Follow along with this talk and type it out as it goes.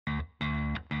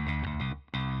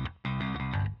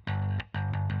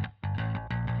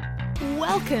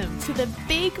Welcome to the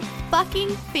Big Fucking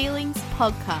Feelings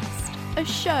Podcast, a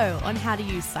show on how to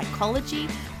use psychology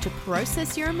to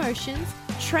process your emotions,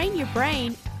 train your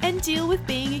brain, and deal with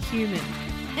being a human.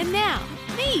 And now,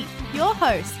 me, your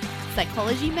host,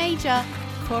 psychology major,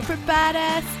 corporate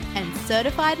badass, and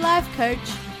certified life coach,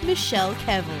 Michelle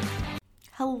Kevill.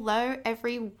 Hello,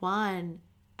 everyone.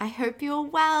 I hope you're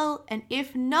well, and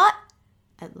if not,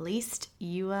 at least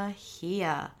you are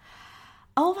here.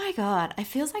 Oh my God, it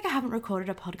feels like I haven't recorded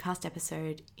a podcast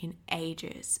episode in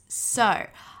ages. So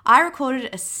I recorded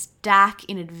a stack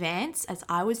in advance as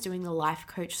I was doing the Life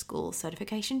Coach School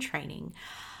certification training.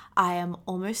 I am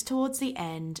almost towards the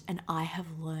end and I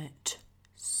have learnt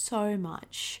so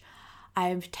much. I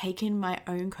have taken my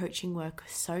own coaching work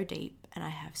so deep and I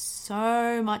have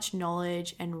so much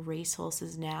knowledge and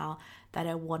resources now that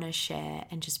I want to share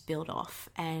and just build off.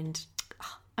 And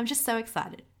I'm just so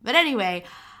excited. But anyway,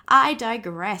 I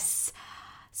digress.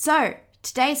 So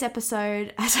today's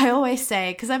episode, as I always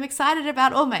say, because I'm excited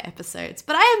about all my episodes,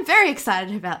 but I am very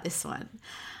excited about this one.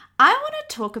 I want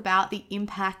to talk about the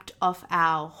impact of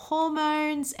our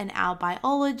hormones and our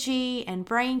biology and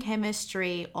brain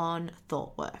chemistry on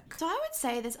thought work. So I would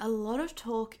say there's a lot of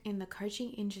talk in the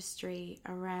coaching industry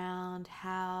around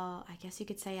how, I guess you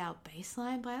could say, our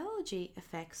baseline biology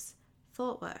affects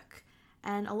thought work.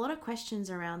 And a lot of questions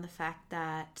around the fact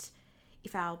that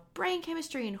if our brain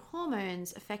chemistry and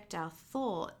hormones affect our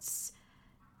thoughts,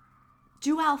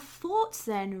 do our thoughts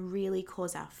then really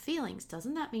cause our feelings?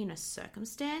 Doesn't that mean a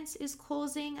circumstance is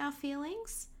causing our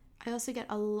feelings? I also get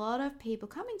a lot of people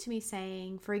coming to me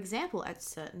saying, for example, at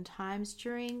certain times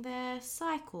during their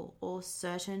cycle or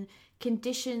certain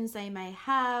conditions they may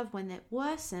have when that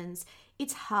worsens,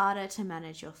 it's harder to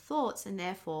manage your thoughts and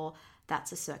therefore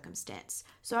that's a circumstance.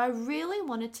 So I really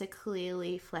wanted to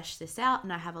clearly flesh this out,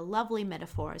 and I have a lovely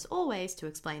metaphor as always to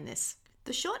explain this.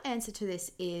 The short answer to this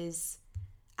is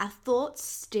our thoughts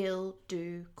still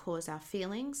do cause our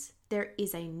feelings. There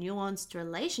is a nuanced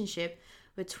relationship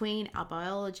between our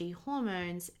biology,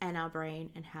 hormones, and our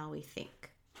brain and how we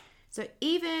think. So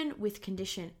even with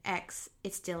condition X,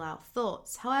 it's still our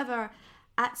thoughts. However,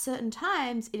 at certain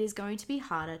times, it is going to be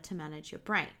harder to manage your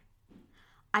brain.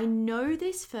 I know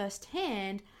this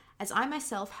firsthand as I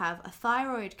myself have a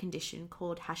thyroid condition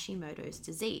called Hashimoto's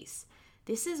disease.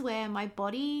 This is where my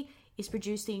body is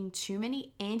producing too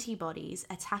many antibodies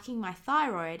attacking my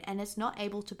thyroid and it's not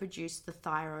able to produce the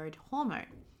thyroid hormone.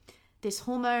 This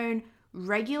hormone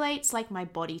regulates like my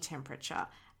body temperature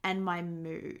and my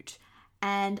mood.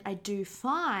 And I do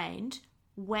find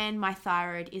when my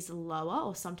thyroid is lower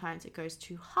or sometimes it goes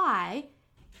too high,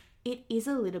 it is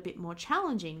a little bit more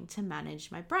challenging to manage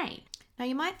my brain. Now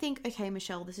you might think, okay,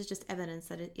 Michelle, this is just evidence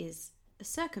that it is a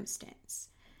circumstance.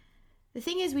 The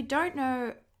thing is, we don't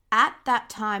know at that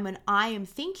time when I am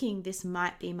thinking this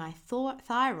might be my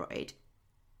thyroid,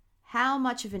 how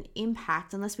much of an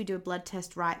impact, unless we do a blood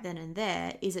test right then and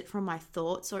there, is it from my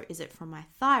thoughts or is it from my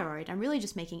thyroid? I'm really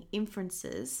just making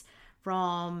inferences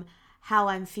from how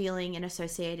I'm feeling and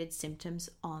associated symptoms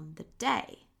on the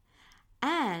day.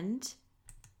 And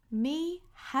me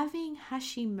having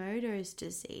Hashimoto's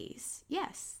disease,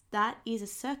 yes, that is a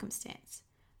circumstance,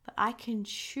 but I can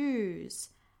choose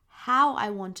how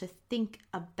I want to think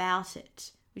about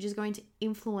it, which is going to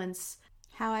influence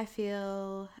how I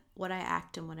feel, what I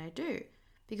act, and what I do.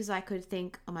 Because I could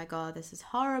think, oh my God, this is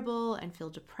horrible, and feel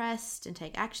depressed and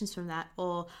take actions from that.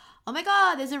 Or, oh my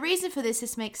God, there's a reason for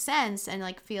this makes sense, and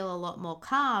like feel a lot more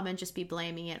calm and just be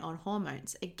blaming it on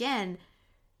hormones. Again,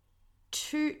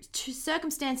 two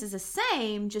circumstances the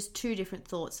same, just two different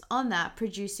thoughts on that,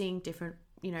 producing different,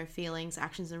 feelings,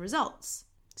 actions, and results.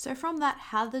 So from that,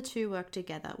 how the two work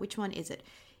together, which one is it?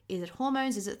 Is it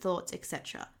hormones? Is it thoughts,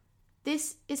 etc.?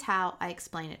 This is how I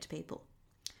explain it to people.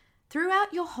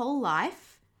 Throughout your whole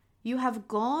life, you have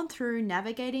gone through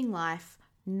navigating life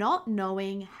not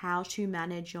knowing how to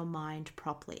manage your mind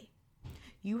properly.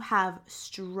 You have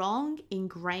strong,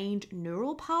 ingrained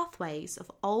neural pathways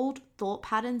of old thought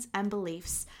patterns and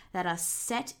beliefs that are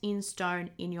set in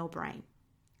stone in your brain.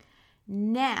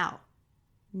 Now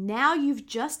you've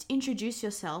just introduced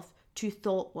yourself to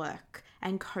thought work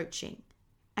and coaching,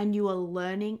 and you are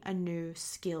learning a new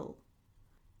skill.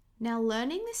 Now,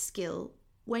 learning this skill,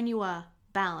 when you are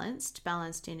balanced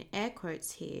in air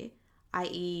quotes here,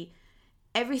 i.e.,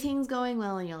 everything's going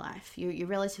well in your life. You're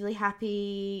relatively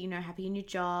happy, happy in your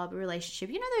job, a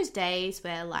relationship. Those days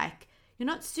where like you're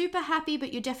not super happy,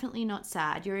 but you're definitely not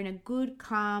sad. You're in a good,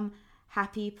 calm,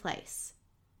 happy place.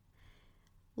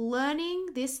 Learning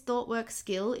this thought work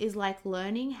skill is like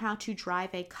learning how to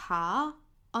drive a car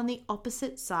on the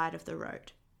opposite side of the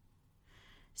road.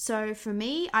 So for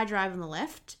me, I drive on the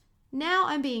left Now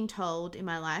I'm being told in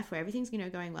my life where everything's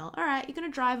going well, all right, you're going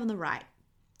to drive on the right.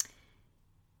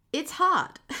 It's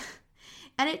hard.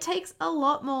 And it takes a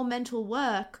lot more mental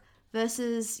work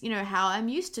versus, how I'm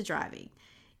used to driving.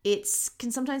 It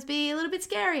can sometimes be a little bit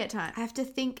scary at times. I have to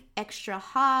think extra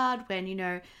hard when,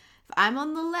 if I'm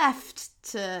on the left,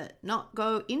 to not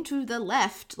go into the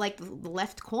left, like the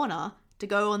left corner, to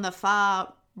go on the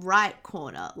far right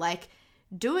corner. Like,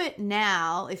 do it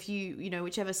now if you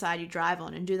whichever side you drive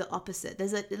on, and do the opposite.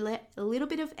 There's a little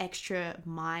bit of extra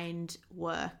mind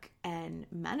work and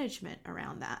management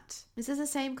around that. This is the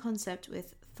same concept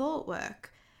with thought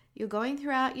work. You're going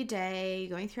throughout your day,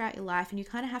 going throughout your life, and you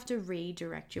kind of have to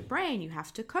redirect your brain. You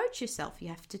have to coach yourself. You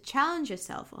have to challenge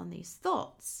yourself on these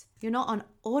thoughts. You're not on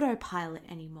autopilot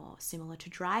anymore, similar to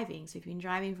driving. So if you've been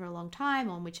driving for a long time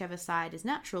on whichever side is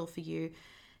natural for you,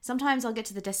 sometimes I'll get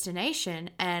to the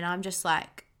destination and I'm just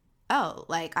like, oh,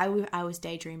 like I was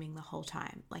daydreaming the whole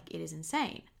time. Like, it is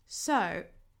insane. So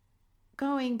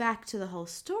going back to the whole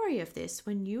story of this,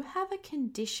 when you have a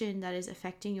condition that is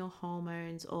affecting your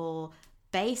hormones or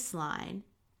baseline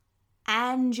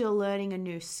and you're learning a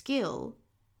new skill,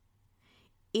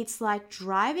 it's like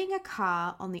driving a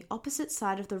car on the opposite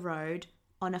side of the road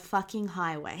on a fucking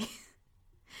highway.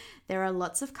 There are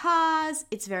lots of cars.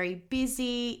 It's very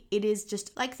busy. It is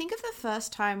just like, think of the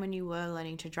first time when you were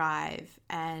learning to drive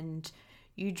and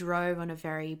you drove on a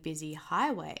very busy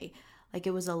highway. Like,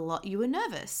 it was a lot. You were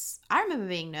nervous. I remember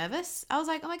being nervous. I was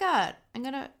like, oh my God, I'm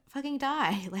going to fucking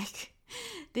die. Like,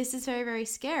 this is very, very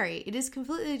scary. It is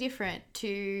completely different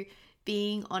to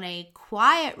being on a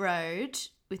quiet road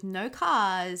with no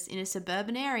cars in a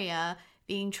suburban area,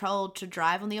 being told to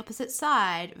drive on the opposite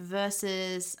side,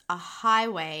 versus a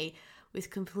highway with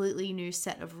completely new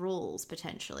set of rules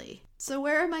potentially. So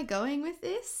where am I going with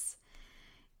this?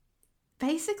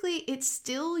 Basically, it's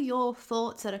still your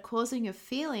thoughts that are causing your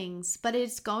feelings, but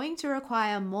it's going to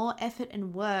require more effort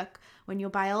and work when your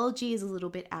biology is a little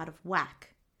bit out of whack.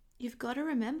 You've got to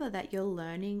remember that you're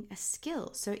learning a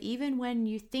skill. So even when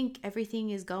you think everything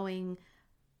is going,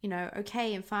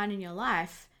 okay and fine in your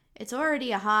life, it's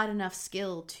already a hard enough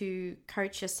skill to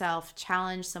coach yourself,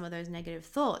 challenge some of those negative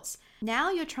thoughts.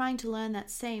 Now you're trying to learn that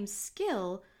same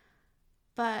skill,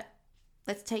 but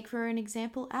let's take for an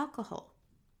example, alcohol.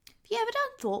 Have you ever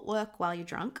done thought work while you're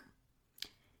drunk?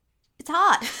 It's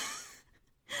hard.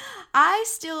 I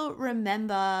still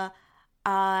remember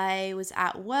I was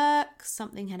at work,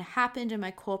 something had happened in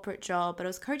my corporate job, but I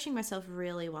was coaching myself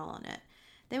really well on it.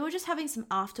 Then we were just having some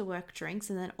after work drinks,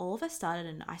 and then all of us started,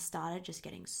 and I started just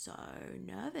getting so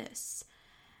nervous.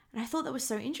 And I thought that was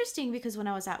so interesting because when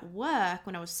I was at work,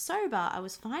 when I was sober, I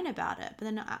was fine about it. But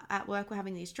then at work, we're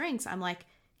having these drinks, I'm like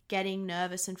getting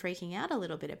nervous and freaking out a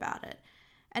little bit about it.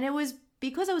 And it was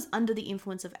because I was under the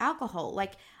influence of alcohol.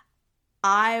 Like,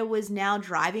 I was now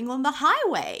driving on the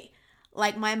highway.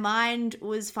 Like, my mind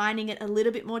was finding it a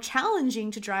little bit more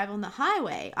challenging to drive on the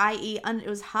highway, i.e. it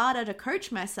was harder to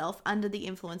coach myself under the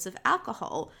influence of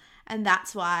alcohol. And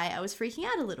that's why I was freaking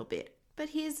out a little bit. But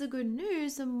here's the good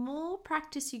news. The more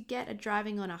practice you get at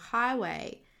driving on a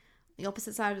highway, the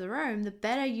opposite side of the road, the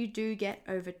better you do get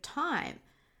over time.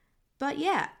 But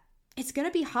yeah, it's going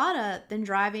to be harder than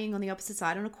driving on the opposite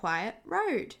side on a quiet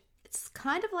road. It's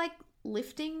kind of like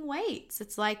lifting weights.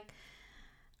 It's like,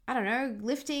 I don't know,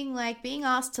 lifting, like being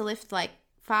asked to lift like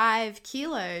 5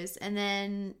 kilos and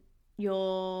then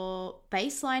your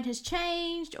baseline has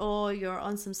changed or you're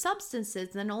on some substances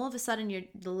and then all of a sudden you're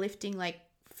lifting like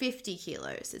 50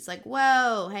 kilos. It's like,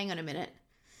 whoa, hang on a minute.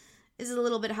 This is a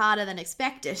little bit harder than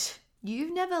expected.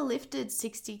 You've never lifted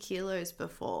 60 kilos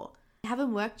before. You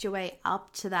haven't worked your way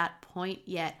up to that point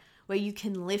yet where you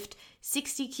can lift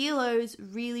 60 kilos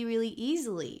really, really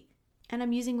easily. And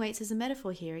I'm using weights as a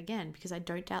metaphor here again, because I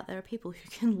don't doubt there are people who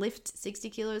can lift 60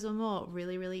 kilos or more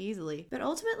really, really easily. But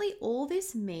ultimately, all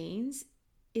this means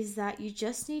is that you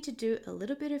just need to do a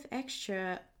little bit of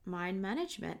extra mind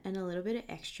management and a little bit of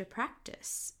extra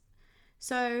practice.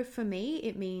 So for me,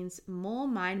 it means more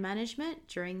mind management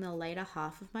during the later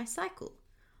half of my cycle,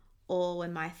 or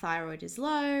when my thyroid is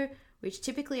low, which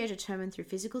typically are determined through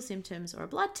physical symptoms or a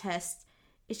blood test.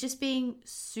 It's just being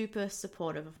super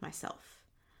supportive of myself.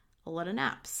 A lot of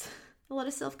naps, a lot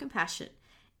of self-compassion,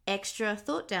 extra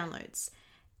thought downloads,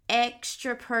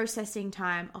 extra processing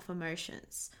time of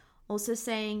emotions. Also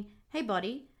saying, hey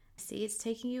body, I see it's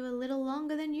taking you a little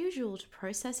longer than usual to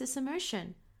process this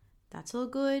emotion. That's all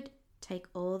good. Take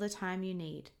all the time you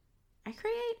need. I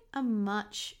create a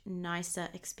much nicer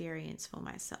experience for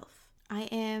myself. I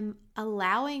am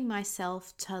allowing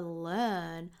myself to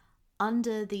learn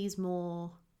under these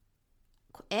more,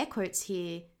 air quotes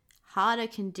here, harder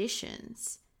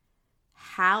conditions,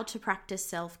 how to practice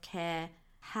self-care,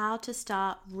 how to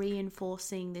start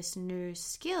reinforcing this new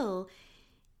skill,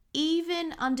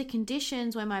 even under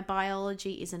conditions where my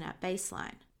biology isn't at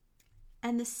baseline.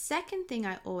 And the second thing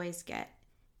I always get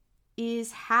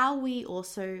is our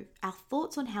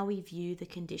thoughts on how we view the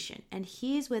condition. And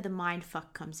here's where the mind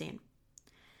fuck comes in.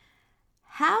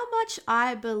 How much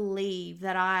I believe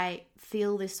that I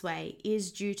feel this way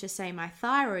is due to, say, my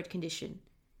thyroid condition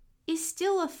is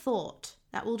still a thought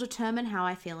that will determine how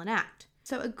I feel and act.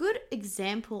 So a good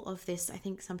example of this, I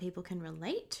think some people can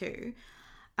relate to.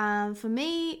 For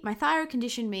me, my thyroid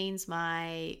condition means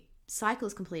my cycle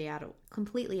is completely out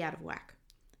of whack.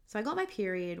 So I got my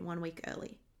period 1 week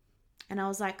early. And I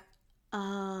was like,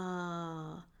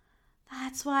 oh,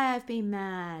 that's why I've been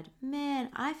mad. Man,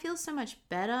 I feel so much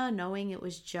better knowing it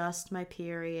was just my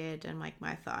period and like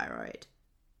my thyroid.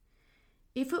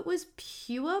 If it was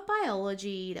pure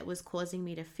biology that was causing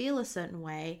me to feel a certain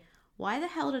way, why the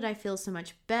hell did I feel so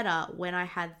much better when I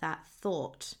had that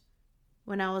thought?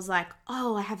 When I was like,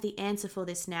 oh, I have the answer for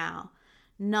this now.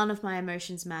 None of my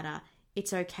emotions matter.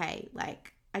 It's okay.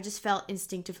 Like, I just felt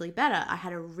instinctively better. I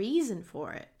had a reason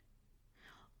for it.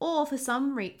 Or for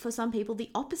some people, the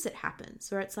opposite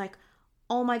happens, where it's like,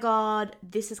 oh my God,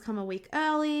 this has come a week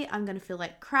early. I'm going to feel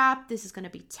like crap. This is going to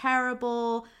be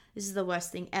terrible. This is the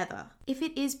worst thing ever. If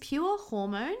it is pure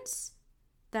hormones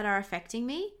that are affecting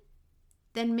me,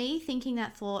 then me thinking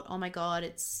that thought, oh my God,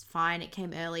 it's fine, it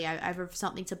came early, I have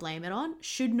something to blame it on,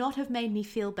 should not have made me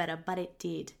feel better, but it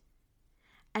did.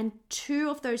 And two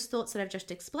of those thoughts that I've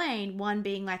just explained, one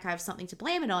being like I have something to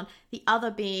blame it on, the other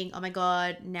being, oh my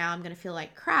God, now I'm going to feel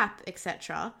like crap,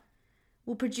 etc.,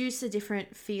 will produce a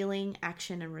different feeling,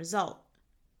 action, and result.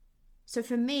 So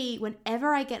for me,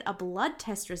 whenever I get a blood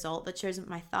test result that shows that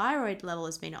my thyroid level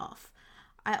has been off,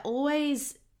 I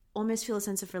always almost feel a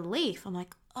sense of relief. I'm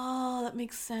like, oh, that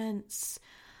makes sense.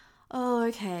 Oh,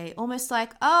 okay. Almost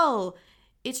like, oh,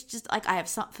 it's just like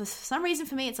for some reason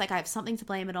for me, it's like I have something to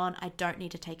blame it on. I don't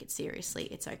need to take it seriously.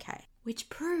 It's okay. Which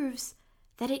proves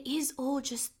that it is all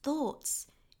just thoughts.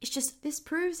 This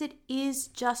proves it is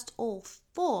just all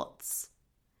thoughts.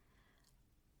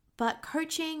 But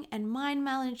coaching and mind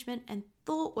management and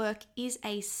thought work is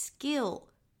a skill.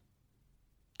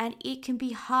 And it can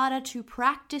be harder to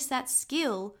practice that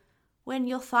skill when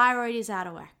your thyroid is out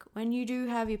of whack, when you do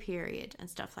have your period and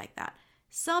stuff like that.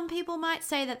 Some people might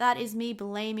say that that is me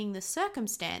blaming the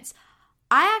circumstance.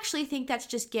 I actually think that's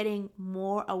just getting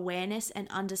more awareness and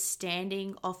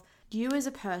understanding of you as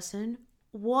a person.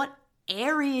 What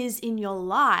areas in your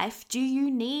life do you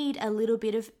need a little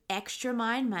bit of extra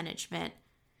mind management?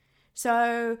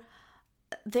 So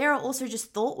there are also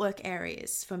just thought work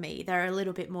areas for me that are a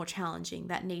little bit more challenging,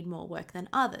 that need more work than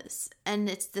others. And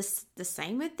it's the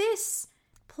same with this.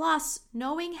 Plus,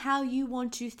 knowing how you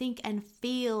want to think and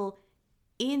feel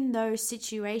in those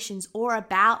situations or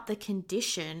about the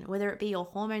condition, whether it be your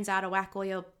hormones out of whack or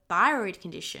your thyroid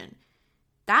condition,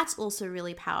 that's also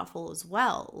really powerful as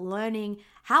well. Learning,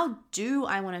 how do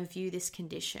I want to view this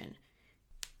condition?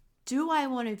 Do I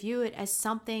want to view it as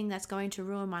something that's going to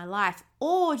ruin my life?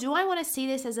 Or do I want to see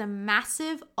this as a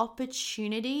massive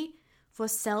opportunity for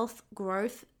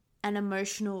self-growth and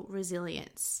emotional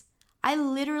resilience? I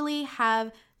literally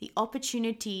have the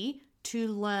opportunity to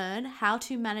learn how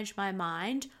to manage my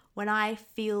mind when I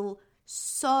feel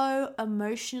so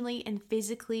emotionally and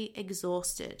physically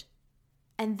exhausted.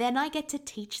 And then I get to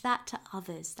teach that to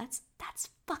others. That's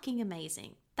fucking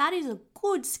amazing. That is a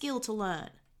good skill to learn.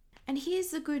 And here's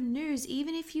the good news.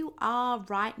 Even if you are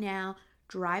right now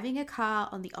driving a car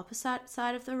on the opposite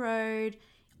side of the road,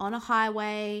 on a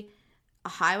highway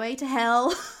to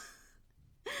hell,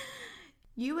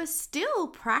 you are still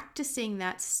practicing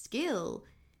that skill.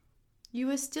 You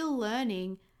are still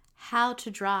learning how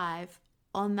to drive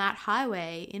on that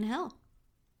highway in hell.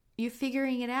 You're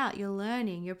figuring it out. You're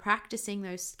learning. You're practicing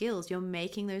those skills. You're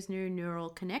making those new neural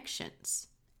connections.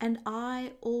 And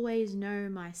I always know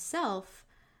myself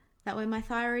that when my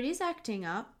thyroid is acting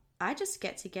up, I just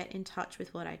get to get in touch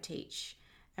with what I teach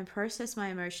and process my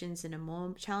emotions in a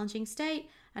more challenging state.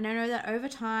 And I know that over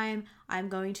time, I'm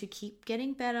going to keep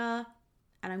getting better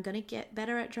and I'm going to get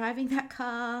better at driving that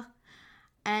car.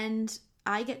 And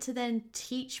I get to then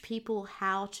teach people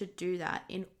how to do that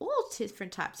in all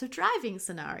different types of driving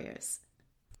scenarios.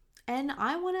 And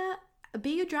I want to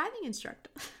be your driving instructor.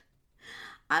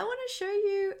 I want to show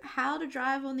you how to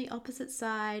drive on the opposite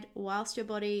side whilst your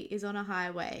body is on a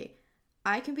highway.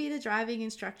 I can be the driving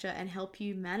instructor and help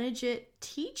you manage it,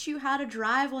 teach you how to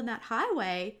drive on that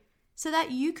highway so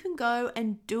that you can go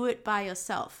and do it by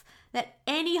yourself. That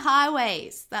any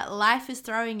highways that life is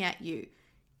throwing at you,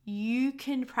 you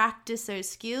can practice those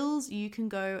skills. You can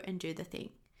go and do the thing.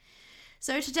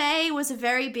 So today was a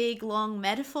very big, long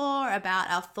metaphor about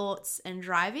our thoughts and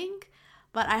driving,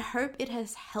 but I hope it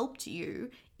has helped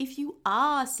you if you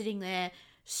are sitting there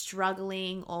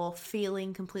struggling or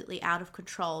feeling completely out of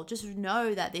control. Just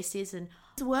know that this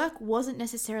work wasn't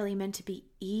necessarily meant to be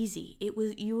easy.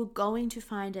 You were going to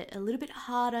find it a little bit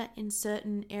harder in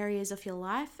certain areas of your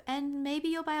life, and maybe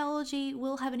your biology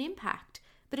will have an impact.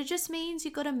 But it just means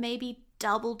you've got to maybe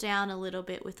double down a little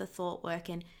bit with the thought work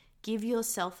and give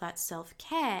yourself that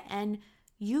self-care, and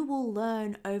you will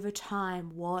learn over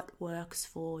time what works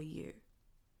for you.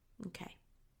 Okay,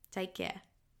 take care.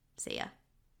 See ya.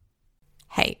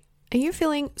 Hey, are you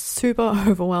feeling super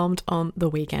overwhelmed on the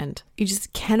weekend? You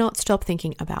just cannot stop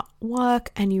thinking about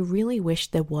work and you really wish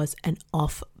there was an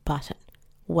off button.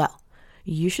 Well,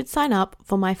 you should sign up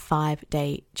for my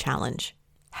 5-day challenge.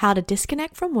 How to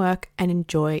disconnect from work and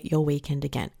enjoy your weekend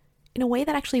again in a way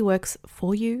that actually works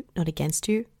for you, not against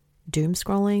you. Doom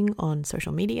scrolling on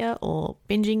social media or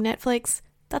binging Netflix,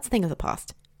 that's a thing of the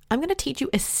past. I'm going to teach you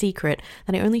a secret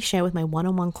that I only share with my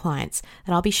one-on-one clients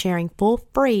that I'll be sharing for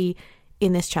free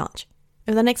in this challenge.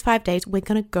 Over the next 5 days, we're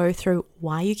going to go through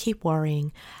why you keep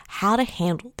worrying, how to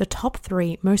handle the top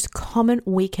 3 most common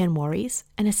weekend worries,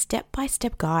 and a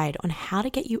step-by-step guide on how to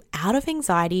get you out of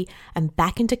anxiety and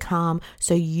back into calm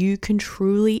so you can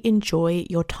truly enjoy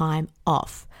your time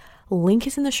off. Link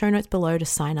is in the show notes below to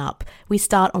sign up. We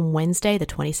start on Wednesday, the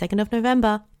 22nd of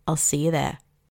November. I'll see you there.